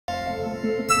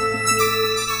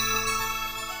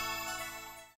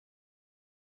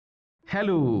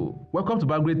Hello, welcome to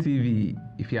Biography TV.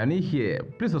 If you are new here,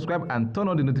 please subscribe and turn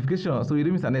on the notifications so you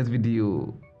don't miss our next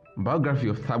video. Biography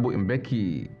of Thabo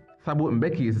Mbeki. Thabo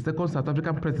Mbeki is the second South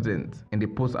African president in the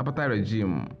post-apartheid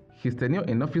regime. His tenure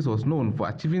in office was known for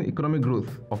achieving economic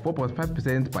growth of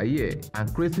 4.5% per year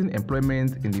and creating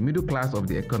employment in the middle class of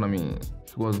the economy.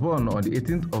 He was born on the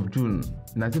 18th of June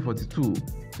 1942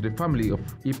 to the family of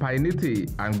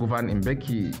Ipainete and Govan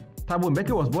Mbeki. Thabo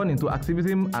Mbeki was born into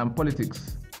activism and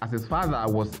politics, as his father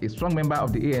was a strong member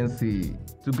of the ANC.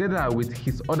 Together with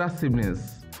his other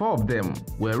siblings, 4 of them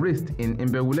were raised in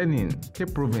Mbewulenin,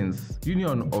 Cape Province,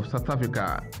 Union of South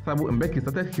Africa. Thabo Mbeki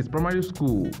started his primary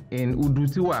school in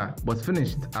Udutiwa but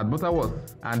finished at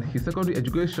Butterworth, and his secondary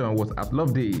education was at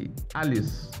Loveday,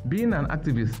 Alice. Being an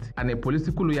activist and a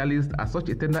political loyalist at such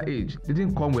a tender age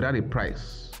didn't come without a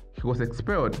price. He was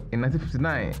expelled in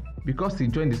 1959 because he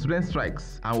joined the student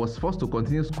strikes and was forced to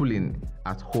continue schooling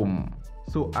at home.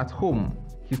 So at home,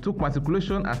 he took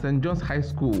matriculation at St. John's High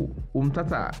School,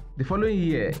 Umtata. The following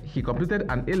year, he completed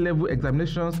an A-level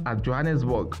examinations at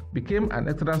Johannesburg, became an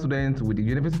excellent student with the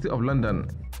University of London,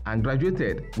 and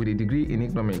graduated with a degree in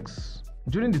economics.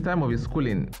 During the time of his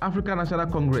schooling, African National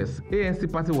Congress ANC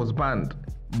party was banned,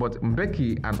 but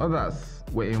Mbeki and others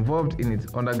were involved in its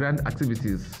underground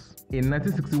activities. In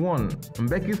 1961,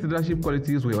 Mbeki's leadership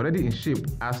qualities were already in shape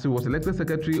as he was elected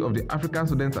secretary of the African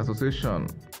Students Association.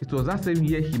 It was that same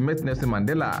year he met Nelson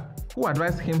Mandela, who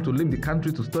advised him to leave the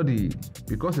country to study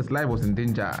because his life was in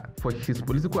danger. For his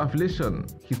political affiliation,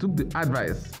 he took the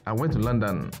advice and went to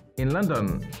London. In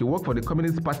London, he worked for the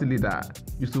Communist Party leader,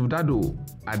 Yusuf Daddo,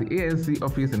 at the ANC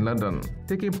office in London,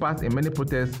 taking part in many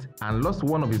protests and lost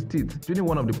one of his teeth during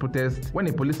one of the protests when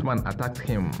a policeman attacked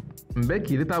him.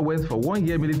 Mbeki later went for 1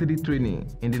 year military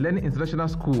training in the Lenin International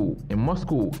School in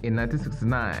Moscow in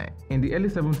 1969. In the early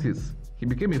 70s, he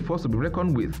became a force to be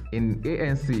reckoned with in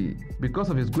ANC because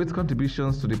of his great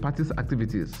contributions to the party's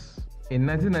activities. In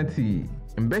 1990,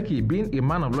 Mbeki, being a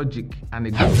man of logic and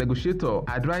a good negotiator,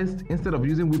 advised instead of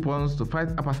using weapons to fight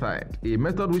apartheid, a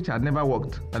method which had never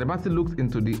worked, that the party looked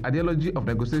into the ideology of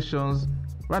negotiations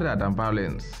rather than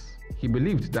violence. He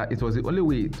believed that it was the only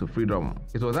way to freedom.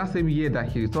 It was that same year that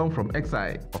he returned from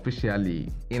exile officially.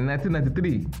 In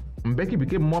 1993, Mbeki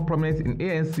became more prominent in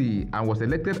ANC and was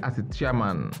elected as its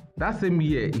chairman. That same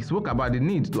year, he spoke about the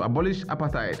need to abolish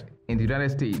apartheid in the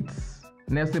United States.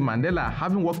 Nelson Mandela,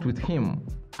 having worked with him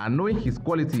and knowing his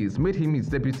qualities, made him his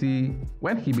deputy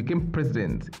when he became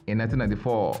president in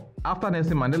 1994. After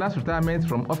Nelson Mandela's retirement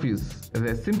from office,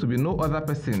 there seemed to be no other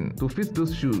person to fit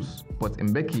those shoes but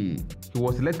Mbeki. He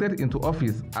was elected into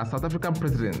office as South African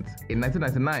president in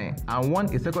 1999 and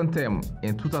won a second term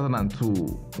in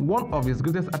 2002. One of his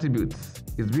greatest attributes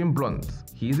is being blunt.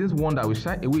 He isn't one that will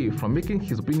shy away from making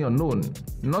his opinion known,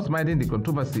 not minding the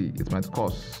controversy it might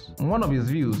cause. One of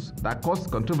his views that caused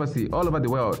controversy all over the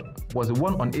world was the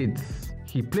one on AIDS.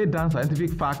 He played down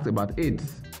scientific facts about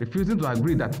AIDS, refusing to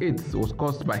agree that AIDS was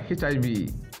caused by HIV,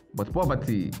 but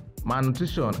poverty,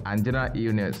 malnutrition, and general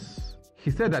illness. He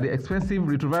said that the expensive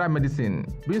retroviral medicine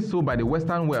being sold by the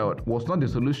Western world was not the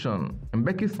solution.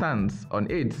 Mbeki's stance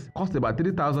on AIDS caused about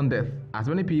 3,000 deaths, as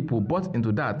many people bought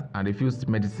into that and refused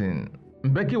medicine.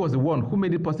 Mbeki was the one who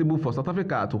made it possible for South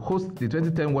Africa to host the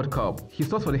 2010 World Cup. He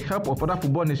sought for the help of other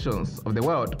football nations of the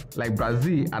world, like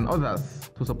Brazil and others,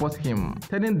 to support him,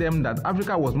 telling them that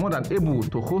Africa was more than able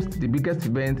to host the biggest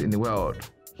event in the world.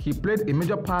 He played a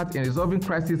major part in resolving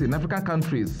crises in African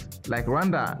countries like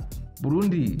Rwanda,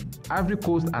 Burundi, Ivory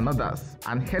Coast, and others,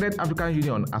 and headed African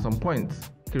Union at some point.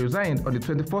 He resigned on the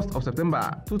 21st of September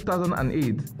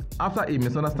 2008 after a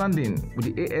misunderstanding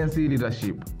with the ANC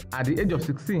leadership. At the age of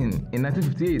 16 in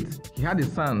 1958, he had a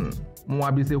son,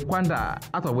 Mwabise Kwanda,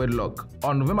 out of wedlock.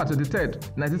 On November 23,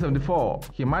 1974,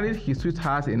 he married his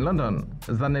sweetheart in London,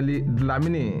 Zanele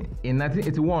Dlamini. In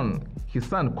 1981, his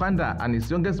son Kwanda and his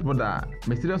youngest brother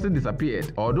mysteriously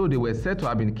disappeared, although they were said to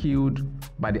have been killed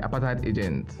by the apartheid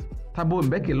agents. Thabo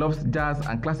Mbeki loves jazz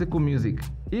and classical music.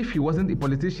 If he wasn't a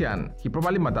politician, he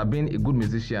probably might have been a good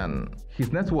musician.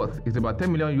 His net worth is about $10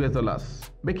 million,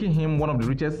 making him one of the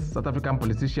richest South African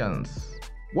politicians.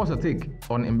 What's your take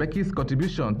on Mbeki's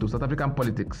contribution to South African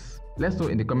politics? Let's know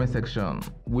in the comment section.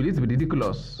 Will it be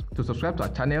ridiculous to subscribe to our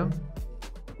channel?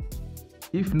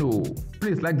 If no,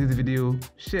 please like this video,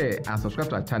 share and subscribe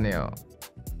to our channel.